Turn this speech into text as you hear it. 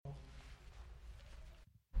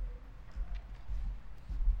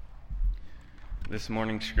This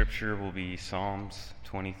morning's scripture will be Psalms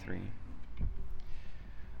 23.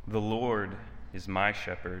 The Lord is my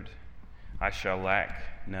shepherd, I shall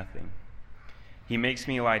lack nothing. He makes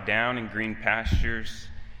me lie down in green pastures.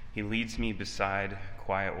 He leads me beside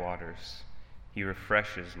quiet waters. He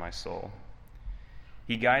refreshes my soul.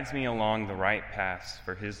 He guides me along the right paths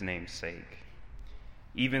for his name's sake.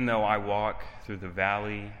 Even though I walk through the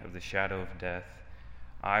valley of the shadow of death,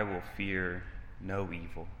 I will fear no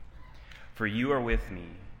evil. For you are with me,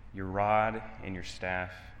 your rod and your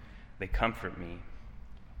staff, they comfort me.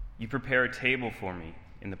 You prepare a table for me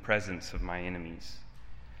in the presence of my enemies.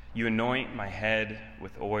 You anoint my head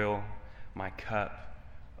with oil, my cup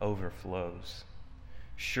overflows.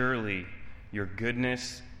 Surely your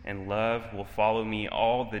goodness and love will follow me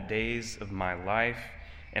all the days of my life,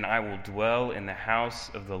 and I will dwell in the house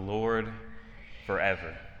of the Lord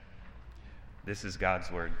forever. This is God's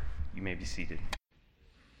word. You may be seated.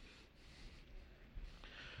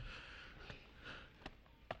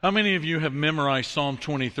 How many of you have memorized Psalm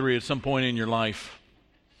 23 at some point in your life?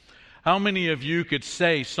 How many of you could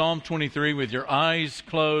say Psalm 23 with your eyes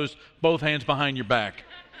closed, both hands behind your back?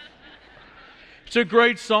 It's a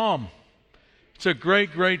great psalm. It's a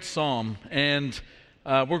great psalm. And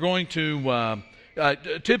we're going to,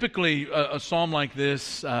 typically a psalm like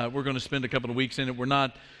this, we're going to spend a couple of weeks in it. We're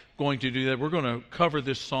not going to do that. We're going to cover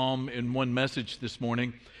this psalm in one message this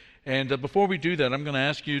morning. And before we do that, I'm going to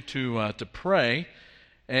ask you to pray.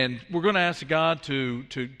 And we're going to ask God to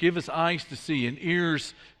give us eyes to see and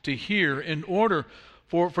ears to hear in order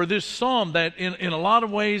for this psalm that in a lot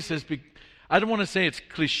of ways has been, I don't want to say it's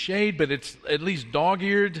cliched, but it's at least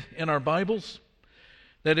dog-eared in our Bibles,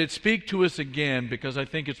 that it speak to us again, because I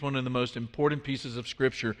think it's one of the most important pieces of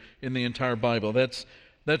Scripture in the entire Bible.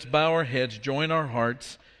 Let's bow our heads, join our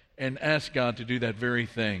hearts, and ask God to do that very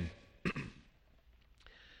thing.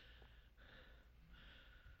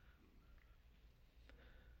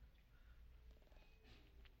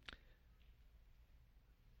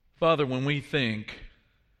 Father, when we think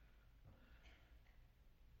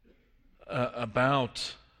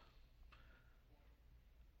about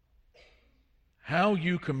how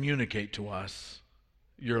you communicate to us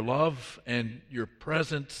your love and your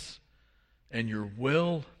presence and your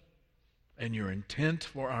will and your intent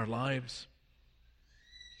for our lives,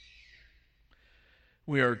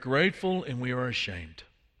 we are grateful and we are ashamed.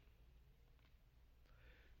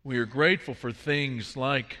 We are grateful for things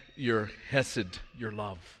like your hesed, your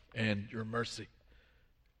love, and your mercy,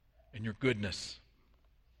 and your goodness.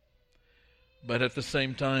 But at the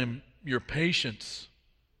same time, your patience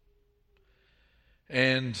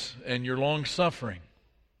and your long-suffering.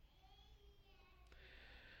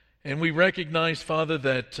 And we recognize, Father,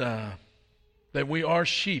 that we are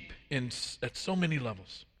sheep at so many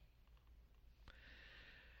levels.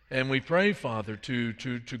 And we pray, Father, to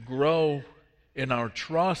grow in our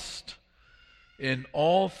trust in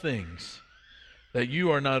all things, that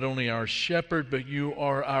you are not only our shepherd, but you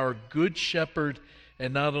are our good shepherd,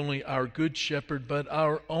 and not only our good shepherd, but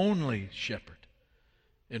our only shepherd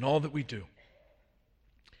in all that we do.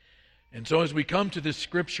 And so as we come to this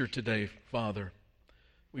scripture today, Father,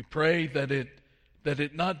 we pray that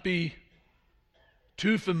it not be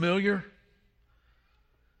too familiar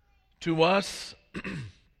to us,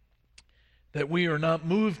 that we are not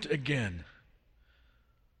moved again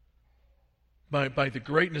by the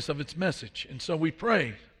greatness of its message. And so we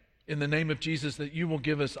pray in the name of Jesus that you will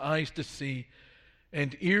give us eyes to see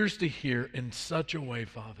and ears to hear in such a way,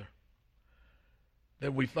 Father,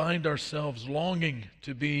 that we find ourselves longing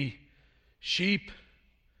to be sheep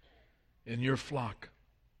in your flock.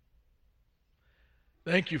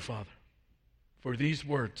 Thank you, Father, for these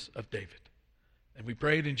words of David. And we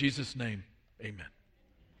pray it in Jesus' name. Amen.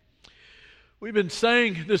 We've been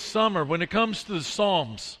saying this summer, when it comes to the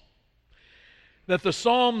Psalms, that the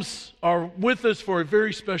Psalms are with us for a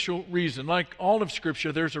very special reason. Like all of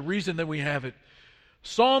Scripture, there's a reason that we have it.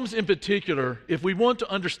 Psalms in particular, if we want to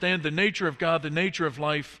understand the nature of God, the nature of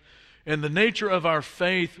life, and the nature of our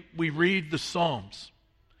faith, we read the Psalms.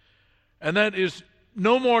 And that is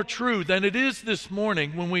no more true than it is this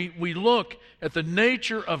morning when we look at the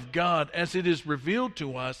nature of God as it is revealed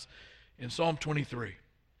to us in Psalm 23.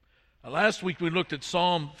 Last week we looked at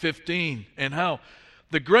Psalm 15 and how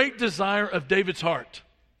the great desire of David's heart,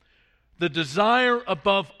 the desire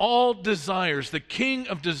above all desires, the king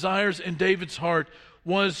of desires in David's heart,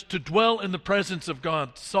 was to dwell in the presence of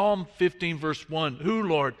God. Psalm 15 verse 1, who,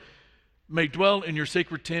 Lord, may dwell in your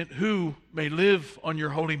sacred tent, who may live on your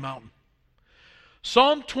holy mountain.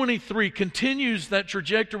 Psalm 23 continues that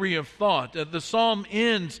trajectory of thought. The psalm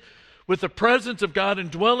ends with the presence of God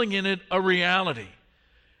and dwelling in it a reality.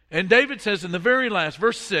 And David says in the very last,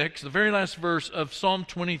 verse 6, the very last verse of Psalm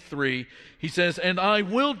 23, he says, "And I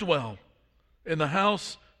will dwell in the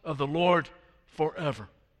house of the Lord forever."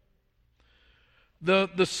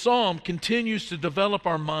 The psalm continues to develop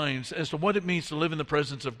our minds as to what it means to live in the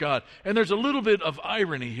presence of God. And there's a little bit of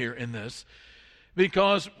irony here in this,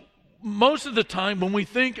 because most of the time when we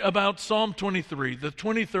think about Psalm 23, the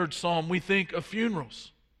 23rd Psalm, we think of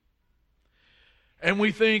funerals. And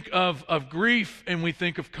we think of grief, and we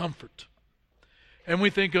think of comfort. And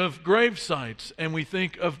we think of gravesites, and we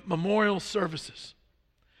think of memorial services.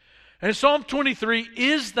 And Psalm 23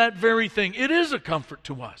 is that very thing. It is a comfort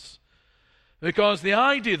to us. Because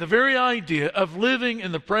the very idea of living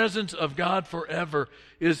in the presence of God forever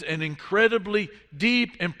is an incredibly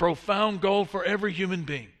deep and profound goal for every human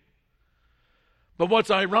being. But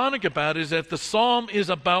what's ironic about it is that the psalm is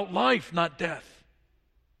about life, not death.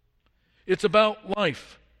 It's about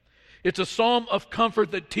life. It's a psalm of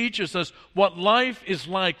comfort that teaches us what life is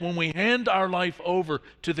like when we hand our life over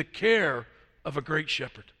to the care of a great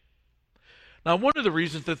shepherd. Now, one of the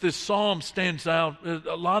reasons that this psalm stands out,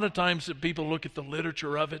 a lot of times that people look at the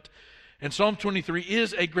literature of it, and Psalm 23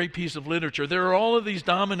 is a great piece of literature. There are all of these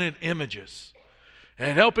dominant images,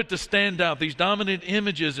 and help it to stand out. These dominant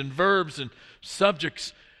images and verbs and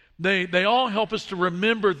subjects, they all help us to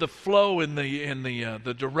remember the flow and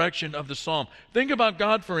the direction of the psalm. Think about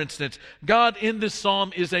God, for instance. God in this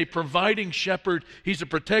psalm is a providing shepherd. He's a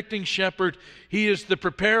protecting shepherd. He is the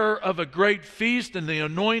preparer of a great feast and the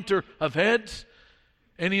anointer of heads.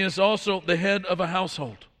 And he is also the head of a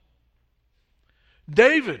household.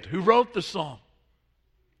 David, who wrote the psalm,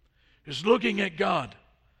 is looking at God,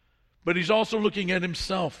 but he's also looking at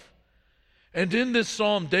himself. And in this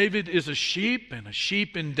psalm, David is a sheep, and a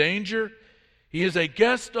sheep in danger. He is a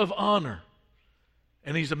guest of honor,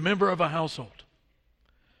 and he's a member of a household.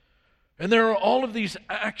 And there are all of these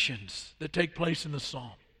actions that take place in the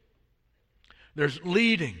psalm. There's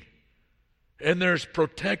leading, and there's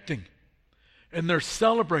protecting, and there's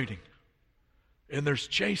celebrating, and there's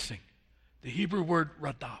chasing. The Hebrew word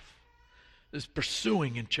radaf is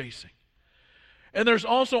pursuing and chasing. And there's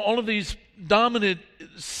also all of these dominant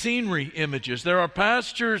scenery images. There are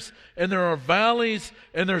pastures, and there are valleys,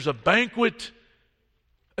 and there's a banquet,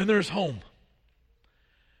 and there's home.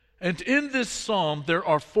 And in this psalm, there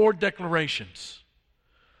are 4 declarations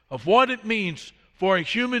of what it means for a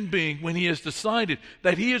human being when he has decided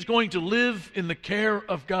that he is going to live in the care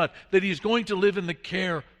of God, that he is going to live in the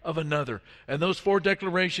care of another. And those 4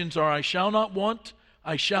 declarations are: I shall not want,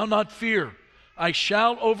 I shall not fear, I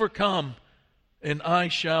shall overcome, and I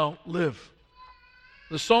shall live.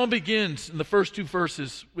 The psalm begins in the first 2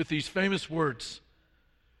 verses with these famous words: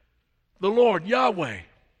 the Lord, Yahweh,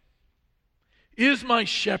 is my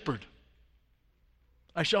shepherd.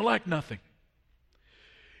 I shall lack nothing.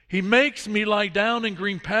 He makes me lie down in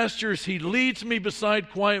green pastures. He leads me beside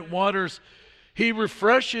quiet waters. He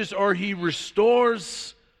refreshes, or he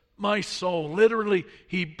restores my soul. Literally,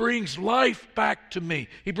 he brings life back to me.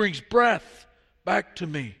 He brings breath back to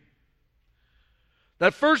me.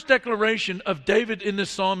 That first declaration of David in this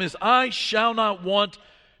psalm is, I shall not want,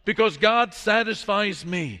 because God satisfies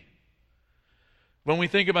me. When we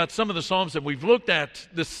think about some of the psalms that we've looked at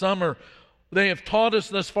this summer, they have taught us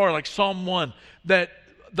thus far, like Psalm 1, that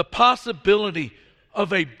the possibility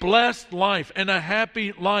of a blessed life and a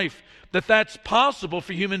happy life, that's possible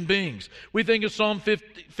for human beings. We think of Psalm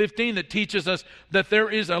 15 that teaches us that there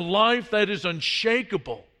is a life that is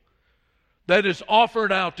unshakable, that is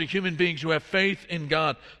offered out to human beings who have faith in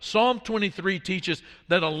God. Psalm 23 teaches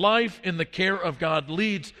that a life in the care of God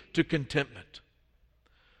leads to contentment.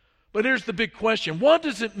 But here's the big question: what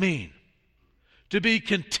does it mean to be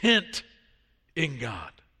content in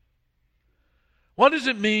God? What does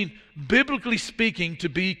it mean, biblically speaking, to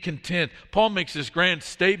be content? Paul makes this grand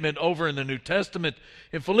statement over in the New Testament.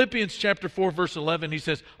 In Philippians chapter 4, verse 11, he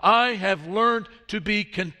says, I have learned to be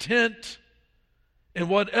content in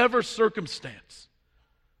whatever circumstance,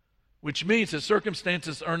 which means that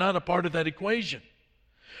circumstances are not a part of that equation.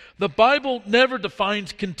 The Bible never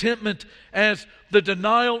defines contentment as the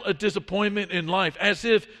denial of disappointment in life, as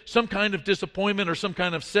if some kind of disappointment or some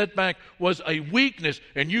kind of setback was a weakness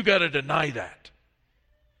and you got to deny that.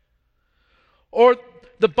 Or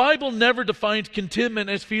the Bible never defines contentment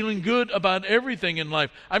as feeling good about everything in life.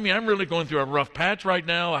 I mean, I'm really going through a rough patch right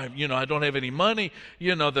now. I don't have any money.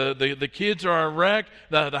 The kids are a wreck.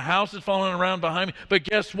 The house is falling around behind me. But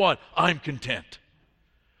guess what? I'm content.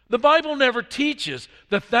 The Bible never teaches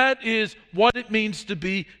that is what it means to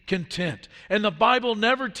be content. And the Bible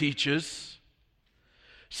never teaches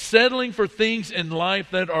settling for things in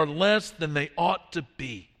life that are less than they ought to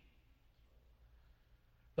be.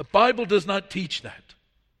 The Bible does not teach that.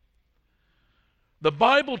 The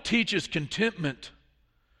Bible teaches contentment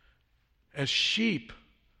as sheep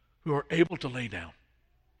who are able to lay down,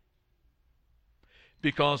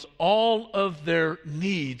 because all of their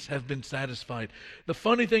needs have been satisfied. The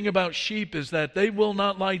funny thing about sheep is that they will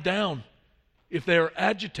not lie down if they are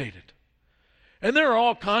agitated. And there are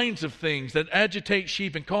all kinds of things that agitate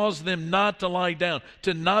sheep and cause them not to lie down,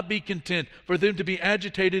 to not be content, for them to be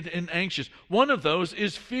agitated and anxious. One of those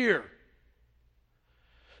is fear.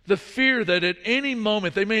 The fear that at any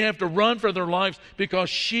moment they may have to run for their lives because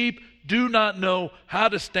sheep do not know how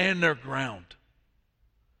to stand their ground.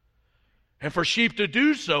 And for sheep to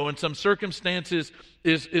do so in some circumstances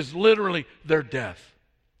is literally their death.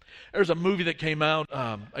 There's a movie that came out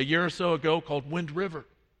a year or so ago called Wind River.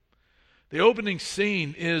 The opening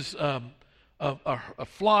scene is a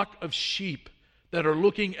flock of sheep that are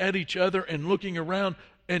looking at each other and looking around,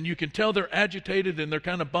 and you can tell they're agitated and they're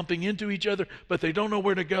kind of bumping into each other, but they don't know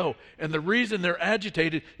where to go. And the reason they're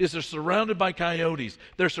agitated is they're surrounded by coyotes.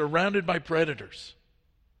 They're surrounded by predators.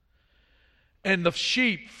 And the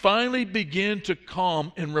sheep finally begin to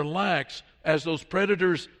calm and relax as those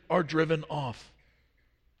predators are driven off.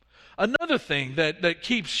 Another thing that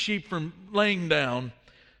keeps sheep from laying down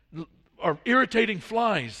are irritating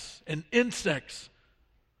flies and insects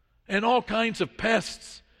and all kinds of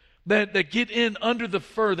pests that get in under the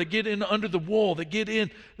fur, that get in under the wool, that get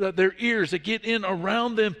in their ears, that get in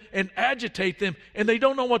around them and agitate them, and they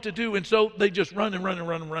don't know what to do, and so they just run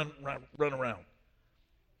around.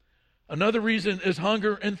 Another reason is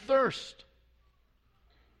hunger and thirst.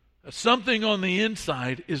 Something on the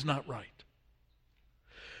inside is not right.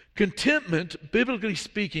 Contentment, biblically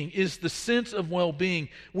speaking, is the sense of well-being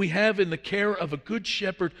we have in the care of a good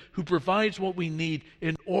shepherd who provides what we need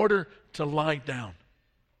in order to lie down.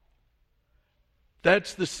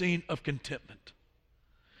 That's the scene of contentment.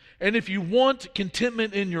 And if you want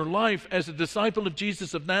contentment in your life as a disciple of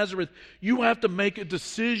Jesus of Nazareth, you have to make a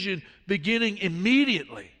decision beginning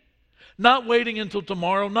immediately. Not waiting until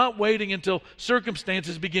tomorrow, not waiting until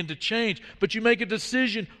circumstances begin to change, but you make a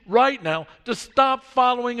decision right now to stop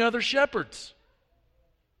following other shepherds.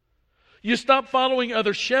 You stop following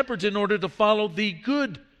other shepherds in order to follow the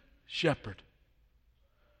good shepherd.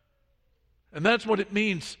 And that's what it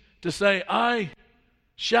means to say, I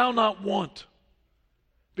shall not want,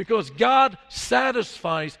 because God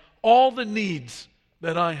satisfies all the needs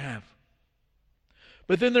that I have.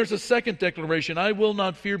 But then there's a second declaration, I will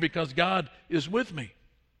not fear because God is with me.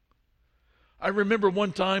 I remember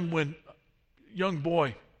one time when a young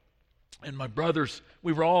boy and my brothers,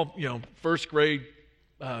 we were all, first grade,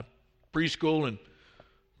 preschool, and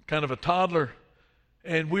kind of a toddler,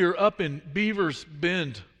 and we were up in Beavers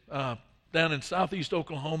Bend, down in southeast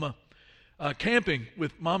Oklahoma, camping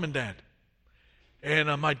with Mom and Dad.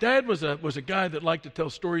 And my dad was a guy that liked to tell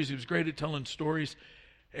stories. He was great at telling stories,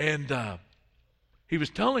 and he was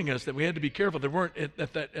telling us that we had to be careful. There weren't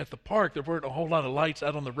at the park. There weren't a whole lot of lights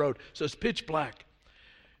out on the road, so it's pitch black.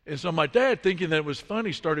 And so my dad, thinking that it was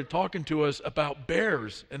funny, started talking to us about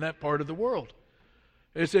bears in that part of the world.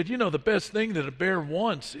 He said, the best thing that a bear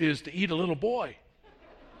wants is to eat a little boy.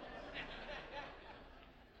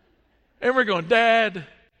 And we're going, Dad,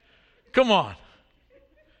 come on.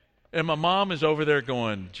 And my mom is over there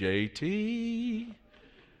going, JT.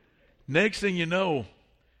 Next thing you know,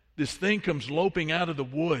 this thing comes loping out of the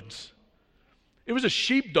woods. It was a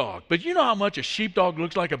sheepdog. But you know how much a sheepdog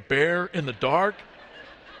looks like a bear in the dark?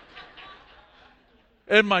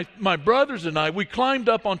 And my brothers and I, we climbed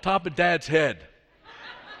up on top of Dad's head.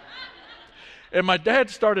 And my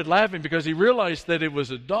dad started laughing because he realized that it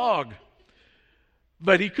was a dog.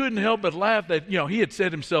 But he couldn't help but laugh that, he had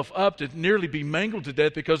set himself up to nearly be mangled to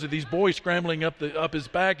death because of these boys scrambling up his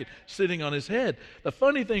back and sitting on his head. The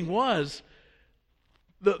funny thing was,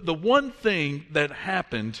 the one thing that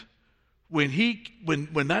happened when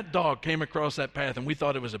that dog came across that path, and we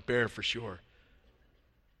thought it was a bear for sure,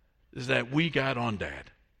 is that we got on Dad.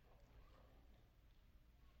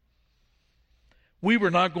 We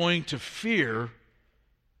were not going to fear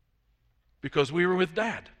because we were with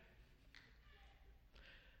Dad.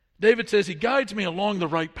 David says, he guides me along the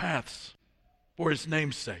right paths for his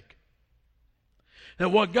name's sake. Now,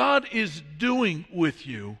 what God is doing with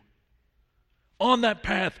you on that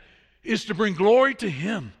path is to bring glory to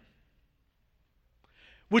him,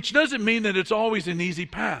 which doesn't mean that it's always an easy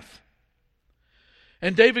path.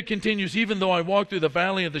 And David continues, even though I walk through the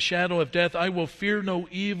valley of the shadow of death, I will fear no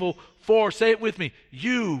evil, for, say it with me,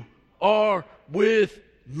 you are with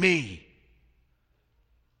me.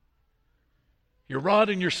 Your rod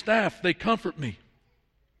and your staff, they comfort me.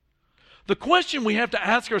 The question we have to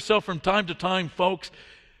ask ourselves from time to time, folks,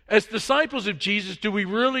 As disciples of Jesus, do we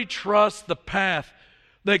really trust the path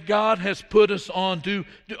that God has put us on? Do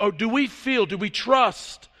we feel, do we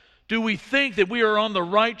trust, do we think that we are on the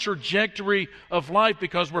right trajectory of life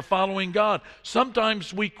because we're following God?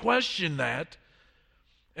 Sometimes we question that,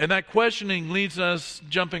 and that questioning leads us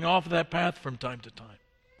jumping off of that path from time to time.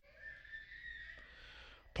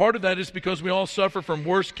 Part of that is because we all suffer from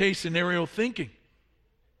worst-case scenario thinking.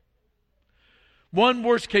 One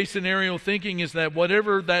worst-case scenario thinking is that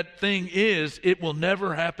whatever that thing is, it will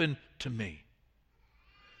never happen to me.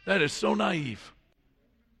 That is so naive.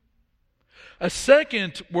 A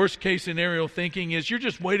second worst-case scenario thinking is you're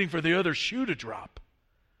just waiting for the other shoe to drop.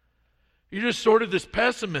 You're just sort of this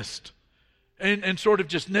pessimist and sort of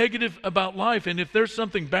just negative about life. And if there's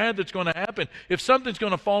something bad that's going to happen, if something's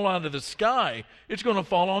going to fall out of the sky, it's going to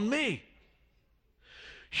fall on me.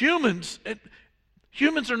 Humans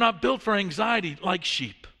are not built for anxiety like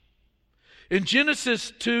sheep. In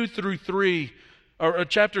Genesis 2 through 3, or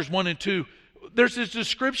chapters 1 and 2, there's this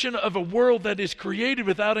description of a world that is created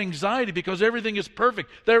without anxiety because everything is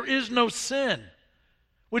perfect. There is no sin,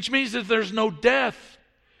 which means that there's no death.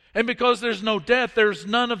 And because there's no death, there's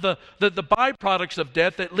none of the byproducts of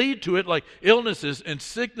death that lead to it, like illnesses and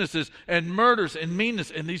sicknesses and murders and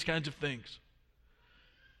meanness and these kinds of things.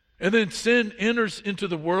 And then sin enters into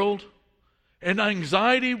the world, and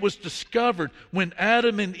anxiety was discovered when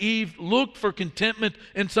Adam and Eve looked for contentment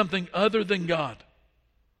in something other than God.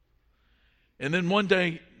 And then one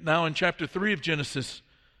day, now in chapter 3 of Genesis,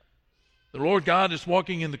 the Lord God is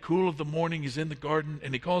walking in the cool of the morning. He's in the garden,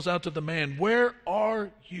 and he calls out to the man, "Where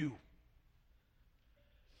are you?"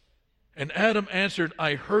 And Adam answered,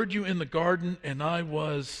 "I heard you in the garden, and I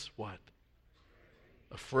was," what?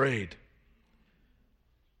 Afraid.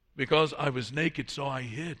 Because I was naked, so I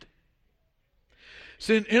hid.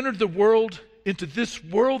 Sin entered the world, into this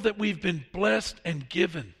world that we've been blessed and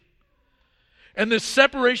given. And this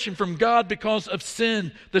separation from God because of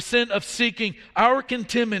sin, the sin of seeking our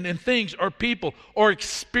contentment in things or people or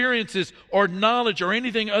experiences or knowledge or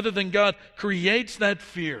anything other than God, creates that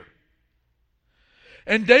fear.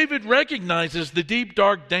 And David recognizes the deep,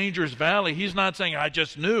 dark, dangerous valley. He's not saying, I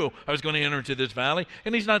just knew I was going to enter into this valley.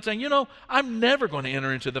 And he's not saying, I'm never going to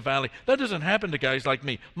enter into the valley. That doesn't happen to guys like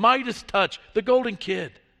me. Midas touch, the golden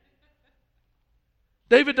kid.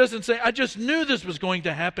 David doesn't say, I just knew this was going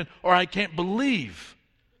to happen, or I can't believe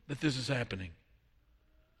that this is happening.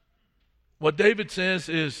 What David says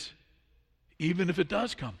is, even if it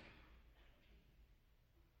does come,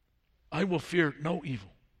 I will fear no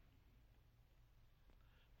evil.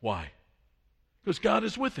 Why? Because God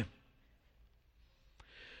is with him.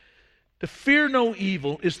 To fear no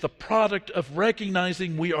evil is the product of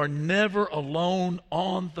recognizing we are never alone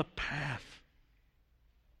on the path.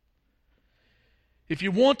 If you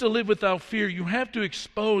want to live without fear, you have to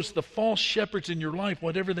expose the false shepherds in your life,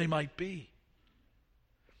 whatever they might be.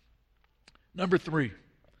 Number 3,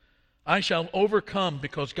 I shall overcome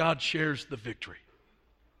because God shares the victory.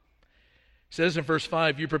 It says in verse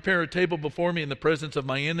 5, you prepare a table before me in the presence of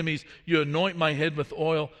my enemies. You anoint my head with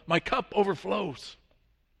oil. My cup overflows.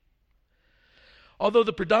 Although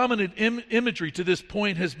the predominant imagery to this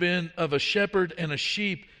point has been of a shepherd and a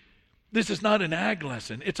sheep, this is not an ag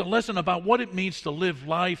lesson. It's a lesson about what it means to live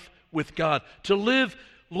life with God, to live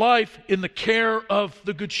life in the care of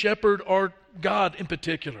the Good Shepherd or God in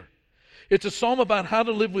particular. It's a psalm about how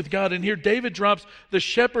to live with God. And here David drops the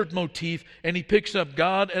shepherd motif, and he picks up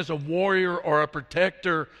God as a warrior or a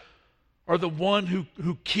protector or the one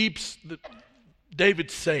who keeps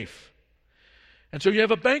David safe. And so you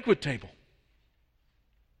have a banquet table,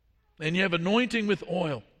 and you have anointing with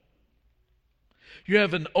oil. You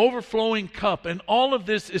have an overflowing cup, and all of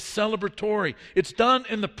this is celebratory. It's done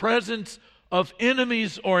in the presence of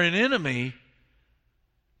enemies or an enemy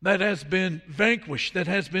that has been vanquished, that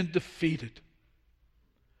has been defeated.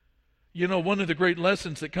 One of the great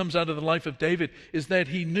lessons that comes out of the life of David is that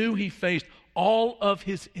he knew he faced all of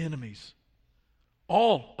his enemies,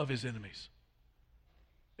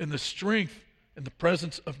 in the strength and the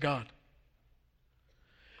presence of God.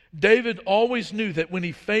 David always knew that when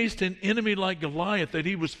he faced an enemy like Goliath, that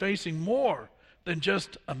he was facing more than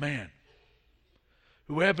just a man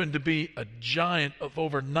who happened to be a giant of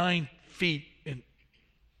over 9 feet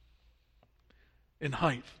in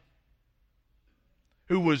height,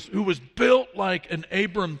 who was built like an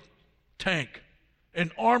Abrams tank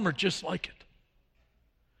and armored just like it.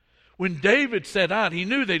 When David set out, he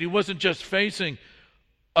knew that he wasn't just facing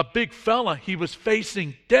a big fella, he was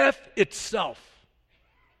facing death itself.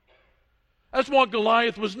 That's what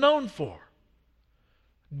Goliath was known for.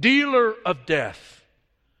 Dealer of death.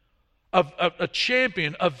 a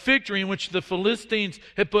champion, a victory in which the Philistines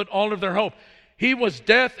had put all of their hope. He was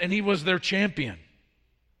death and he was their champion.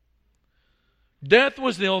 Death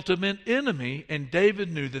was the ultimate enemy, and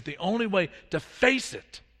David knew that the only way to face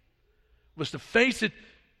it was to face it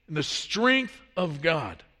in the strength of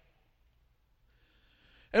God.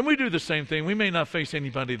 And we do the same thing. We may not face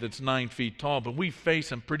anybody that's 9 feet tall, but we face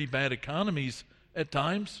some pretty bad economies at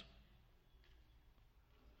times.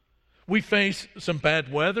 We face some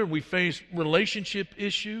bad weather. We face relationship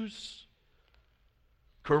issues,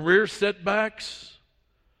 career setbacks,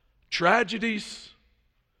 tragedies,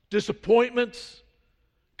 disappointments,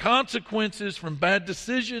 consequences from bad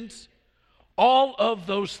decisions. All of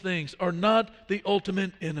those things are not the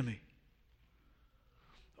ultimate enemy.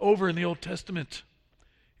 Over in the Old Testament,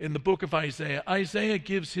 in the book of Isaiah, Isaiah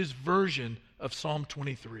gives his version of Psalm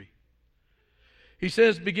 23. He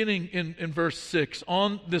says, beginning in verse 6,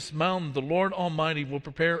 "On this mountain the Lord Almighty will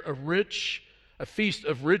prepare a feast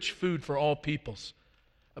of rich food for all peoples,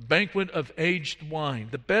 a banquet of aged wine,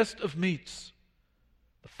 the best of meats,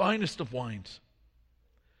 the finest of wines.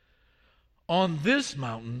 On this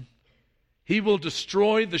mountain he will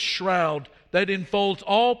destroy the shroud that enfolds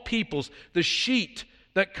all peoples, the sheet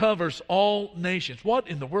that covers all nations." What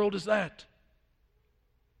in the world is that?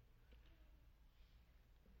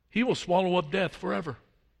 He will swallow up death forever.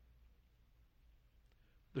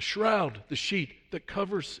 The shroud, the sheet that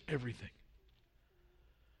covers everything.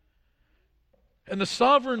 And the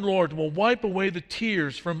sovereign Lord will wipe away the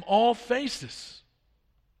tears from all faces.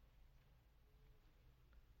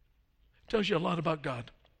 Tells you a lot about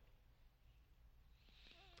God.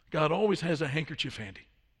 God always has a handkerchief handy.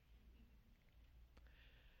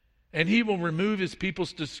 And he will remove his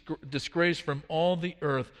people's disgrace from all the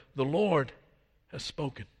earth. The Lord has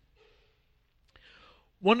spoken.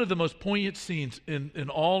 One of the most poignant scenes in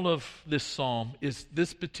all of this psalm is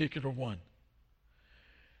this particular one.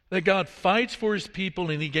 That God fights for his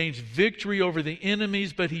people and he gains victory over the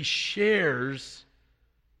enemies, but he shares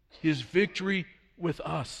his victory with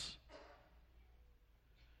us.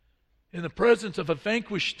 In the presence of a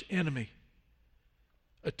vanquished enemy,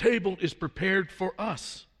 a table is prepared for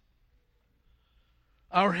us.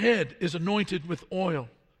 Our head is anointed with oil,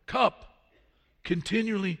 cup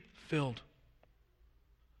continually filled.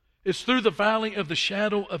 It's through the valley of the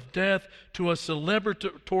shadow of death to a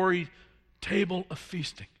celebratory table of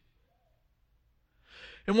feasting.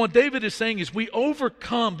 And what David is saying is we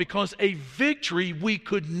overcome because a victory we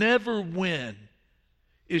could never win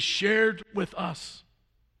is shared with us.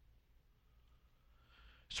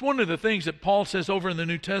 It's one of the things that Paul says over in the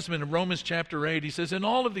New Testament in Romans chapter 8. He says, in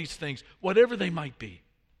all of these things, whatever they might be,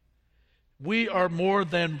 we are more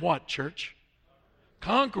than what, church?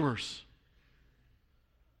 Conquerors.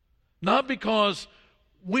 Not because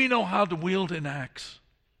we know how to wield an axe.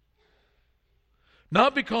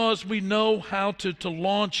 Not because we know how to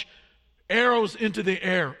launch arrows into the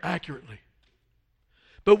air accurately.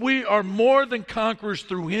 But we are more than conquerors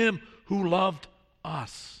through him who loved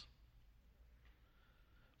us.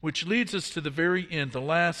 Which leads us to the very end, the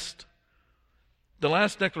last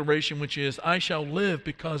declaration, which is, I shall live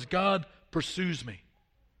because God pursues me.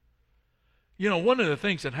 You know, one of the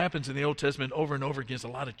things that happens in the Old Testament over and over again is a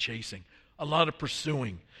lot of chasing, a lot of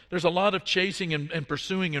pursuing. There's a lot of chasing and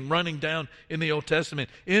pursuing and running down in the Old Testament.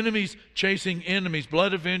 Enemies chasing enemies,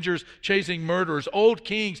 blood avengers chasing murderers, old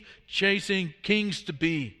kings chasing kings to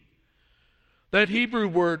be. That Hebrew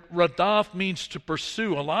word radaf means to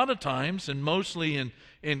pursue, a lot of times, and mostly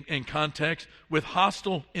in context, with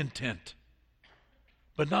hostile intent.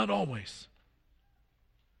 But not always.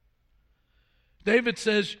 David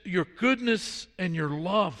says, your goodness and your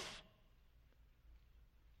love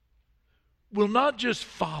will not just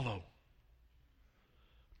follow,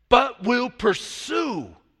 but will pursue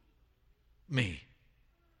me.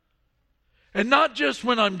 And not just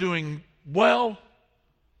when I'm doing well,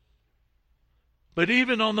 but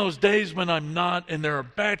even on those days when I'm not and there are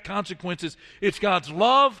bad consequences. It's God's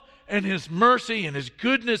love and his mercy and his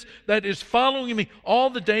goodness that is following me all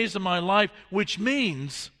the days of my life, which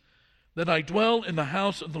means that I dwell in the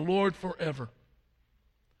house of the Lord forever.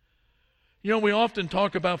 You know, we often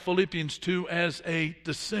talk about Philippians 2 as a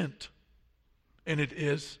descent, and it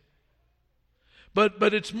is.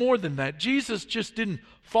 But it's more than that. Jesus just didn't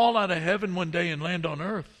fall out of heaven one day and land on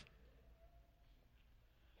earth.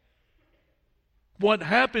 What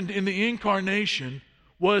happened in the incarnation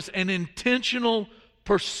was an intentional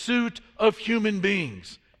pursuit of human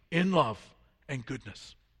beings in love and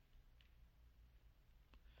goodness.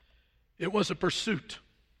 It was a pursuit.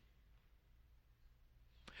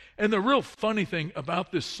 And the real funny thing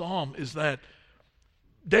about this psalm is that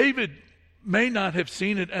David may not have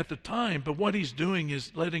seen it at the time, but what he's doing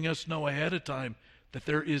is letting us know ahead of time that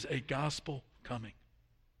there is a gospel coming.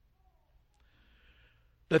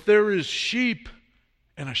 That there is sheep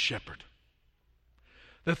and a shepherd.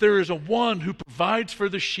 That there is a one who provides for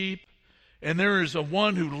the sheep, and there is a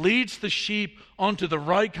one who leads the sheep onto the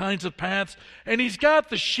right kinds of paths. And he's got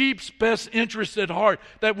the sheep's best interests at heart.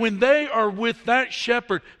 That when they are with that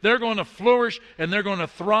shepherd, they're going to flourish and they're going to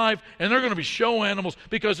thrive and they're going to be show animals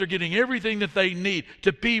because they're getting everything that they need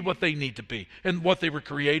to be what they need to be and what they were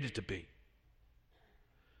created to be.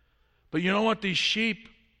 But you know what? These sheep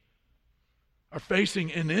are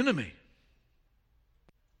facing an enemy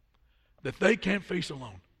that they can't face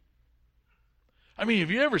alone. I mean,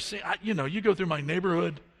 have you ever seen, you go through my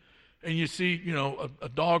neighborhood and you see, a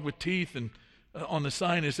dog with teeth and on the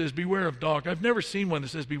sign it says, beware of dog. I've never seen one that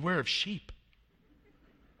says, beware of sheep.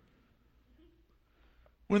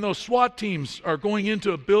 When those SWAT teams are going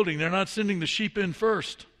into a building, they're not sending the sheep in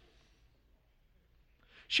first.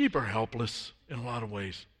 Sheep are helpless in a lot of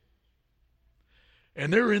ways.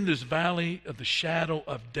 And they're in this valley of the shadow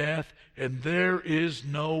of death, and there is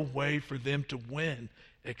no way for them to win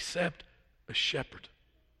except a shepherd.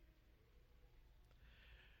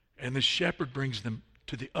 And the shepherd brings them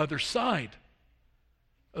to the other side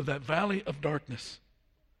of that valley of darkness.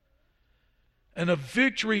 And a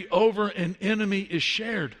victory over an enemy is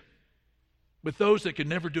shared with those that can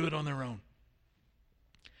never do it on their own.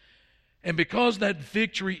 And because that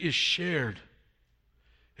victory is shared,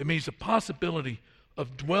 it means the possibility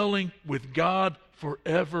of dwelling with God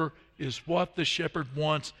forever is what the shepherd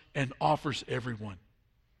wants and offers everyone.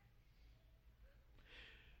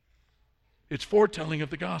 It's foretelling of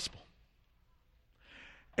the gospel.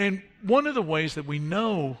 And one of the ways that we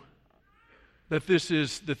know that this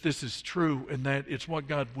is true and that it's what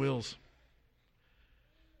God wills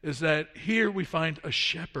is that here we find a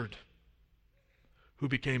shepherd who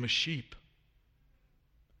became a sheep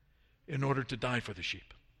in order to die for the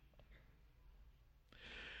sheep.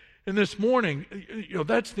 And this morning,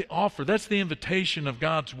 that's the offer, that's the invitation of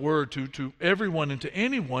God's word to everyone and to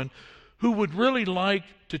anyone who would really like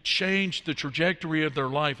to change the trajectory of their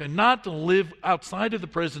life and not to live outside of the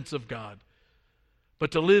presence of God,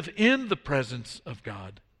 but to live in the presence of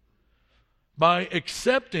God by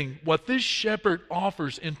accepting what this shepherd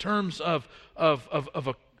offers in terms of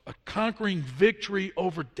a conquering victory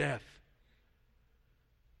over death.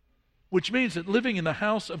 Which means that living in the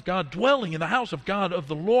house of God, dwelling in the house of God of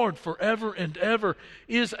the Lord forever and ever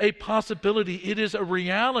is a possibility. It is a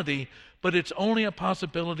reality, but it's only a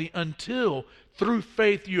possibility until, through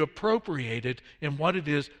faith, you appropriate it in what it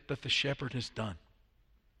is that the shepherd has done.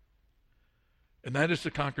 And that is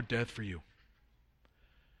to conquer death for you.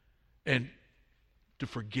 And to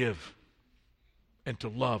forgive. And to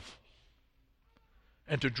love.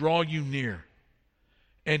 And to draw you near.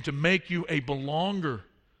 And to make you a belonger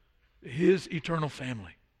His eternal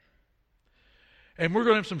family. And we're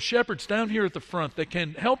going to have some shepherds down here at the front that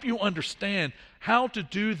can help you understand how to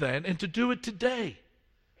do that and to do it today.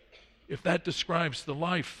 If that describes the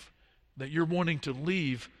life that you're wanting to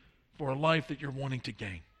leave for a life that you're wanting to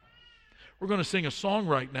gain. We're going to sing a song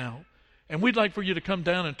right now, and we'd like for you to come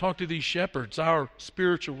down and talk to these shepherds, our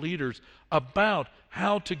spiritual leaders, about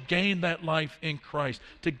how to gain that life in Christ,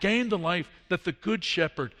 to gain the life that the good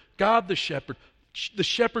shepherd, God the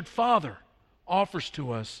shepherd Father, offers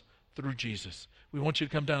to us through Jesus. We want you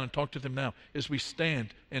to come down and talk to them now as we stand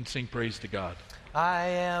and sing praise to God. I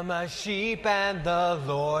am a sheep and the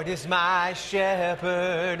Lord is my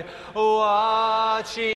shepherd, watching